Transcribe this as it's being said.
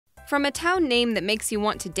From a town name that makes you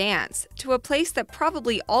want to dance, to a place that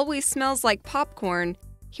probably always smells like popcorn,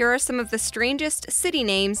 here are some of the strangest city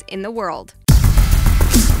names in the world.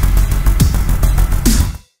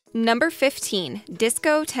 Number 15.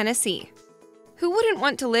 Disco, Tennessee. Who wouldn't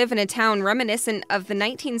want to live in a town reminiscent of the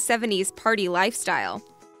 1970s party lifestyle?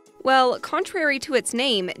 Well, contrary to its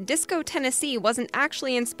name, Disco, Tennessee wasn't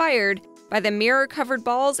actually inspired by the mirror-covered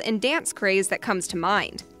balls and dance craze that comes to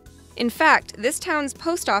mind. In fact, this town's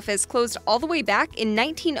post office closed all the way back in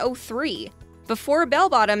 1903, before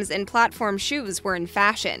bell-bottoms and platform shoes were in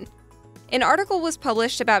fashion. An article was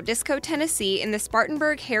published about Disco, Tennessee in the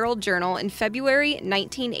Spartanburg Herald-Journal in February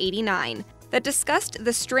 1989 that discussed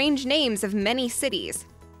the strange names of many cities.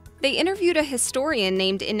 They interviewed a historian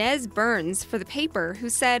named Inez Burns for the paper who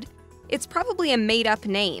said, "It's probably a made-up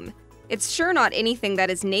name. It's sure not anything that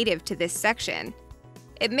is native to this section.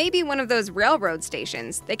 It may be one of those railroad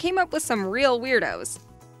stations. They came up with some real weirdos."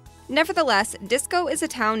 Nevertheless, Disco is a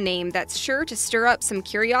town name that's sure to stir up some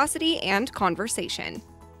curiosity and conversation.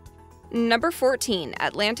 Number 14.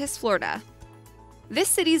 Atlantis, Florida. This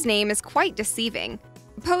city's name is quite deceiving.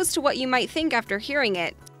 Opposed to what you might think after hearing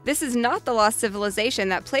it, this is not the lost civilization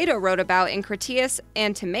that Plato wrote about in Critias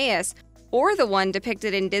and Timaeus, or the one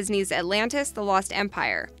depicted in Disney's Atlantis, the Lost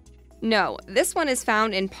Empire. No, this one is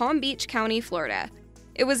found in Palm Beach County, Florida.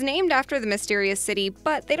 It was named after the mysterious city,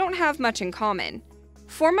 but they don't have much in common.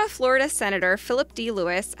 Former Florida Senator Philip D.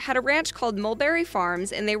 Lewis had a ranch called Mulberry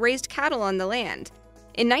Farms, and they raised cattle on the land.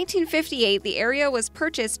 In 1958, the area was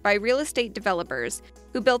purchased by real estate developers,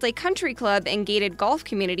 who built a country club and gated golf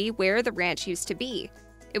community where the ranch used to be.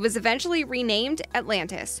 It was eventually renamed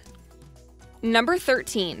Atlantis. Number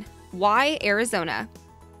 13. Why, Arizona.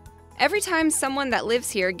 Every time someone that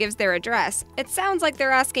lives here gives their address, it sounds like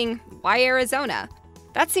they're asking, why Arizona?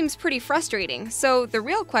 That seems pretty frustrating, so the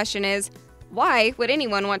real question is, why would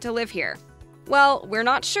anyone want to live here? Well, we're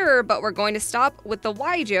not sure, but we're going to stop with the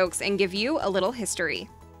why jokes and give you a little history.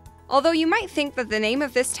 Although you might think that the name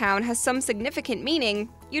of this town has some significant meaning,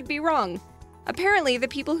 you'd be wrong. Apparently, the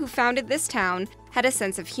people who founded this town had a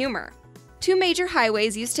sense of humor. Two major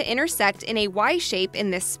highways used to intersect in a Y shape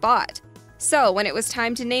in this spot. So when it was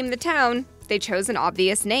time to name the town, they chose an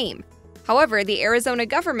obvious name. However, the Arizona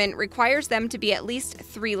government requires them to be at least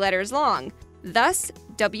 3 letters long. Thus,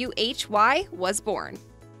 WHY was born.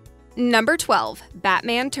 Number 12.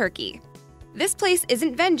 Batman, Turkey. This place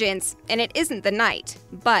isn't vengeance, and it isn't the night,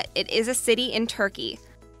 but it is a city in Turkey.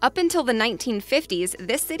 Up until the 1950s,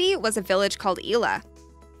 this city was a village called Ila.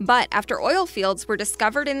 But after oil fields were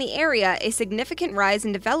discovered in the area, a significant rise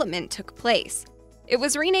in development took place. It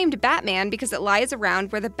was renamed Batman because it lies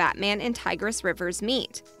around where the Batman and Tigris rivers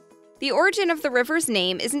meet. The origin of the river's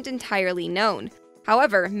name isn't entirely known.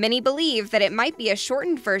 However, many believe that it might be a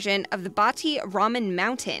shortened version of the Bati Rahman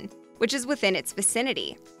Mountain, which is within its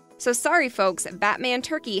vicinity. So sorry folks, Batman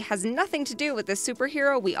Turkey has nothing to do with the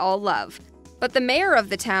superhero we all love. But the mayor of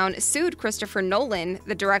the town sued Christopher Nolan,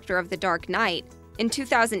 the director of The Dark Knight, in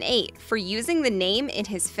 2008 for using the name in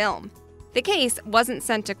his film. The case wasn't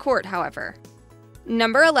sent to court, however.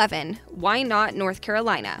 Number 11. Why not, North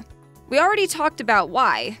Carolina? We already talked about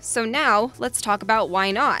why, so now let's talk about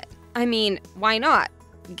why not. I mean, why not?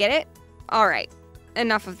 Get it? Alright,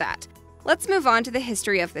 enough of that. Let's move on to the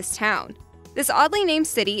history of this town. This oddly named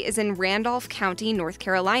city is in Randolph County, North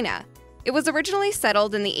Carolina. It was originally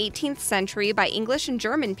settled in the 18th century by English and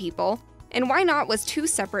German people, and why not was 2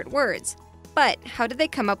 separate words. But how did they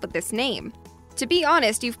come up with this name? To be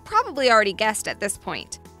honest, you've probably already guessed at this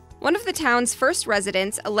point. One of the town's first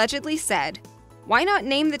residents allegedly said, "Why not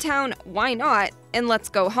name the town Why Not and let's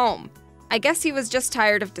go home?" I guess he was just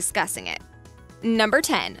tired of discussing it. Number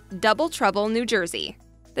 10. Double Trouble, New Jersey.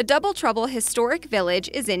 The Double Trouble Historic Village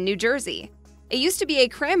is in New Jersey. It used to be a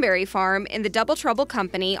cranberry farm, and the Double Trouble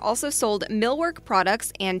Company also sold millwork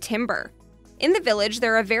products and timber. In the village,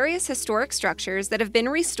 there are various historic structures that have been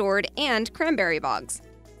restored and cranberry bogs.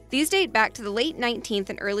 These date back to the late 19th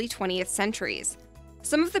and early 20th centuries.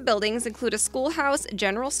 Some of the buildings include a schoolhouse,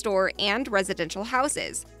 general store, and residential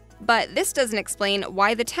houses. But this doesn't explain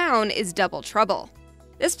why the town is Double Trouble.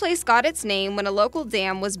 This place got its name when a local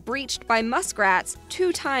dam was breached by muskrats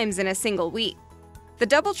 2 times in a single week. The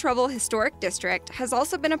Double Trouble Historic District has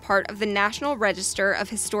also been a part of the National Register of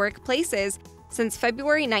Historic Places since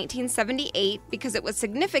February 1978 because it was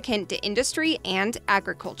significant to industry and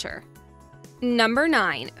agriculture. Number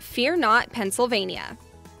 9. Fear Not, Pennsylvania.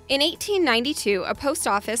 In 1892, a post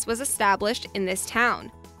office was established in this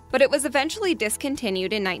town, but it was eventually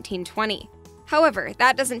discontinued in 1920. However,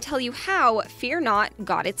 that doesn't tell you how Fear Not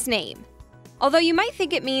got its name. Although you might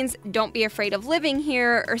think it means don't be afraid of living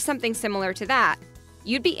here or something similar to that,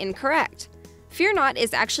 You'd be incorrect. Fear not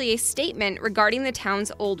is actually a statement regarding the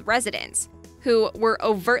town's old residents, who were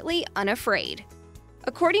overtly unafraid.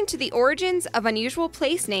 According to The Origins of Unusual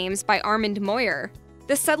Place Names by Armand Moyer,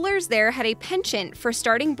 the settlers there had a penchant for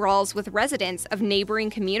starting brawls with residents of neighboring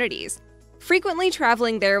communities, frequently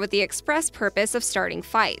traveling there with the express purpose of starting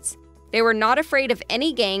fights. They were not afraid of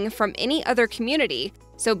any gang from any other community,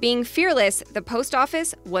 so being fearless, the post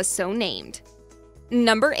office was so named.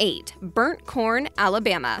 Number 8. Burnt Corn,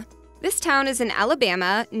 Alabama. This town is in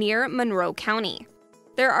Alabama near Monroe County.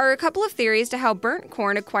 There are a couple of theories to how burnt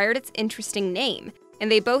corn acquired its interesting name,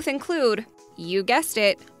 and they both include, you guessed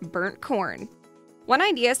it, burnt corn. One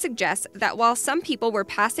idea suggests that while some people were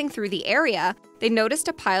passing through the area, they noticed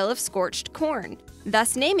a pile of scorched corn,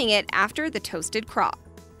 thus naming it after the toasted crop.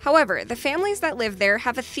 However, the families that live there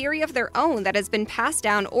have a theory of their own that has been passed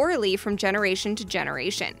down orally from generation to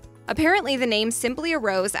generation. Apparently, the name simply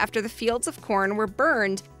arose after the fields of corn were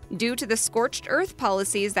burned due to the scorched earth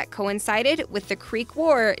policies that coincided with the Creek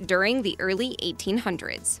War during the early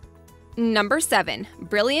 1800s. Number 7.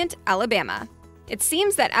 Brilliant, Alabama. It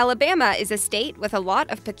seems that Alabama is a state with a lot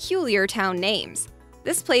of peculiar town names.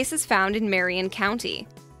 This place is found in Marion County.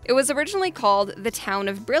 It was originally called the Town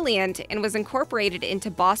of Brilliant and was incorporated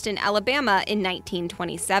into Boston, Alabama in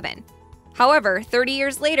 1927. However, 30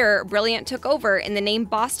 years later, Brilliant took over and the name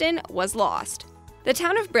Boston was lost. The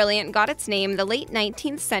town of Brilliant got its name in the late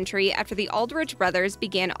 19th century after the Aldrich brothers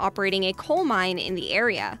began operating a coal mine in the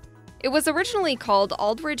area. It was originally called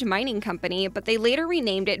Aldrich Mining Company, but they later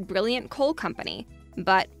renamed it Brilliant Coal Company.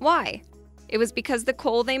 But why? It was because the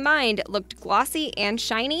coal they mined looked glossy and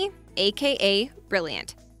shiny, aka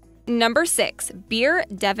brilliant. Number 6. Beer,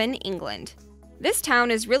 Devon, England. This town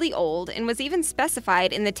is really old and was even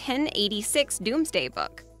specified in the 1086 Doomsday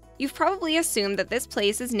Book. You've probably assumed that this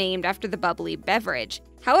place is named after the bubbly beverage.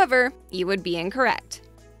 However, you would be incorrect.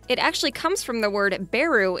 It actually comes from the word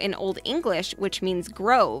beru in Old English, which means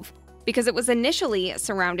grove, because it was initially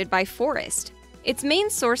surrounded by forest. Its main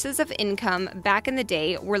sources of income back in the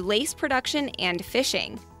day were lace production and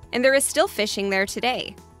fishing, and there is still fishing there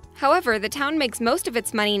today. However, the town makes most of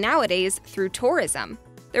its money nowadays through tourism.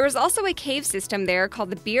 There is also a cave system there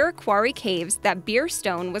called the Beer Quarry Caves that beer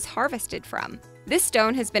stone was harvested from. This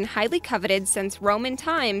stone has been highly coveted since Roman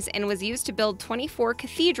times and was used to build 24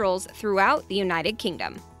 cathedrals throughout the United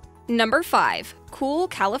Kingdom. Number 5. Cool,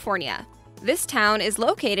 California. This town is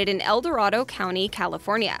located in El Dorado County,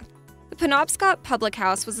 California. The Penobscot Public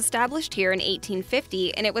House was established here in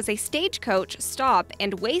 1850, and it was a stagecoach stop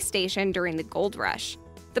and way station during the gold rush.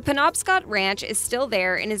 The Penobscot Ranch is still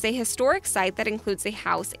there and is a historic site that includes a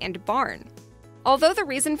house and barn. Although the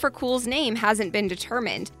reason for Cool's name hasn't been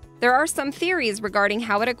determined, there are some theories regarding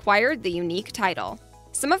how it acquired the unique title.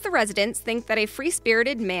 Some of the residents think that a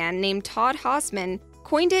free-spirited man named Todd Hausman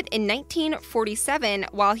coined it in 1947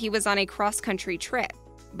 while he was on a cross-country trip.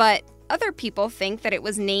 But other people think that it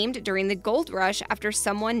was named during the gold rush after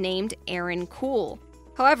someone named Aaron Cool.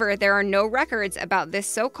 However, there are no records about this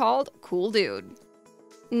so-called cool dude.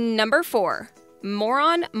 Number 4.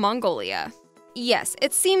 Moron, Mongolia. Yes,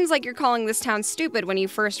 it seems like you're calling this town stupid when you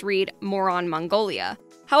first read Moron, Mongolia.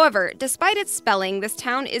 However, despite its spelling, this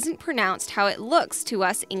town isn't pronounced how it looks to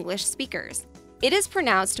us English speakers. It is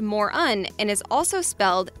pronounced Morun and is also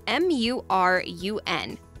spelled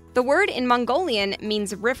M-U-R-U-N. The word in Mongolian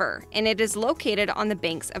means river, and it is located on the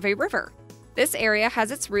banks of a river. This area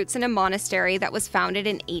has its roots in a monastery that was founded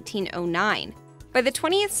in 1809. By the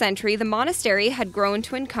 20th century, the monastery had grown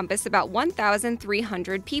to encompass about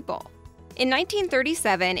 1,300 people. In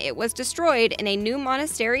 1937, it was destroyed and a new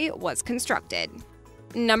monastery was constructed.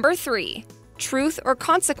 Number 3. Truth or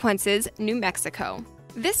Consequences, New Mexico.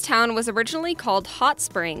 This town was originally called Hot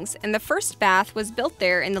Springs, and the first bath was built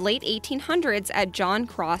there in the late 1800s at John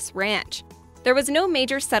Cross Ranch. There was no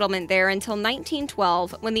major settlement there until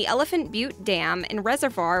 1912 when the Elephant Butte Dam and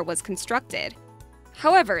Reservoir was constructed.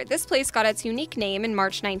 However, this place got its unique name in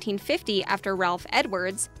March 1950 after Ralph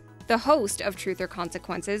Edwards, the host of Truth or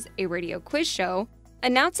Consequences, a radio quiz show,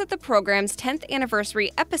 announced that the program's 10th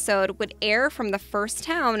anniversary episode would air from the first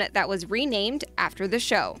town that was renamed after the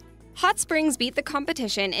show. Hot Springs beat the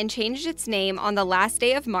competition and changed its name on the last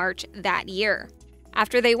day of March that year.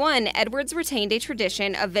 After they won, Edwards retained a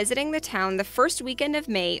tradition of visiting the town the first weekend of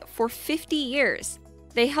May for 50 years.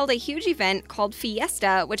 They held a huge event called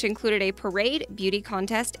Fiesta, which included a parade, beauty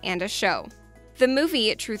contest, and a show. The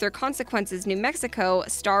movie Truth or Consequences, New Mexico,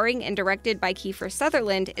 starring and directed by Kiefer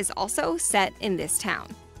Sutherland, is also set in this town.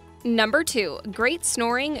 Number 2. Great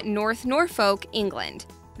Snoring, North Norfolk, England.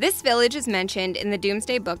 This village is mentioned in the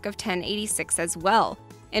Doomsday Book of 1086 as well.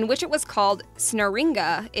 in which it was called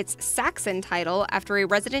Snaringa, its Saxon title after a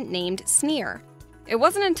resident named Sneer. It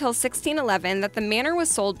wasn't until 1611 that the manor was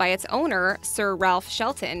sold by its owner, Sir Ralph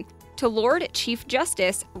Shelton, to Lord Chief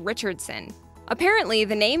Justice Richardson. Apparently,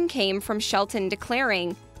 the name came from Shelton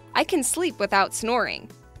declaring, "I can sleep without snoring."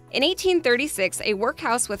 In 1836, a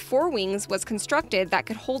workhouse with 4 wings was constructed that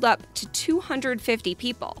could hold up to 250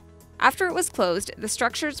 people. After it was closed, the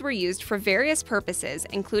structures were used for various purposes,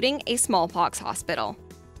 including a smallpox hospital.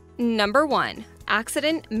 Number 1.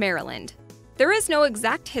 Accident, Maryland. There is no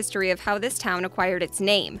exact history of how this town acquired its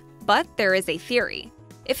name, but there is a theory.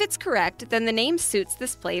 If it's correct, then the name suits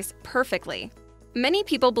this place perfectly. Many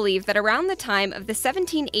people believe that around the time of the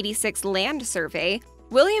 1786 land survey,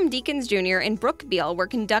 William Deakins Jr. and Brooke Beale were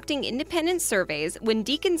conducting independent surveys when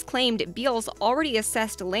Deakins claimed Beale's already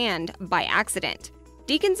assessed land by accident.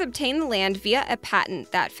 Deakins obtained the land via a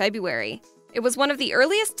patent that February. It was one of the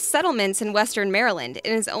earliest settlements in western Maryland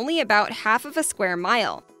and is only about half of a square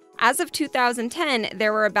mile. As of 2010,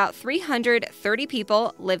 there were about 330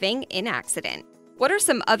 people living in Accident. What are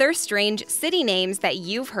some other strange city names that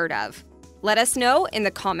you've heard of? Let us know in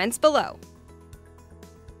the comments below.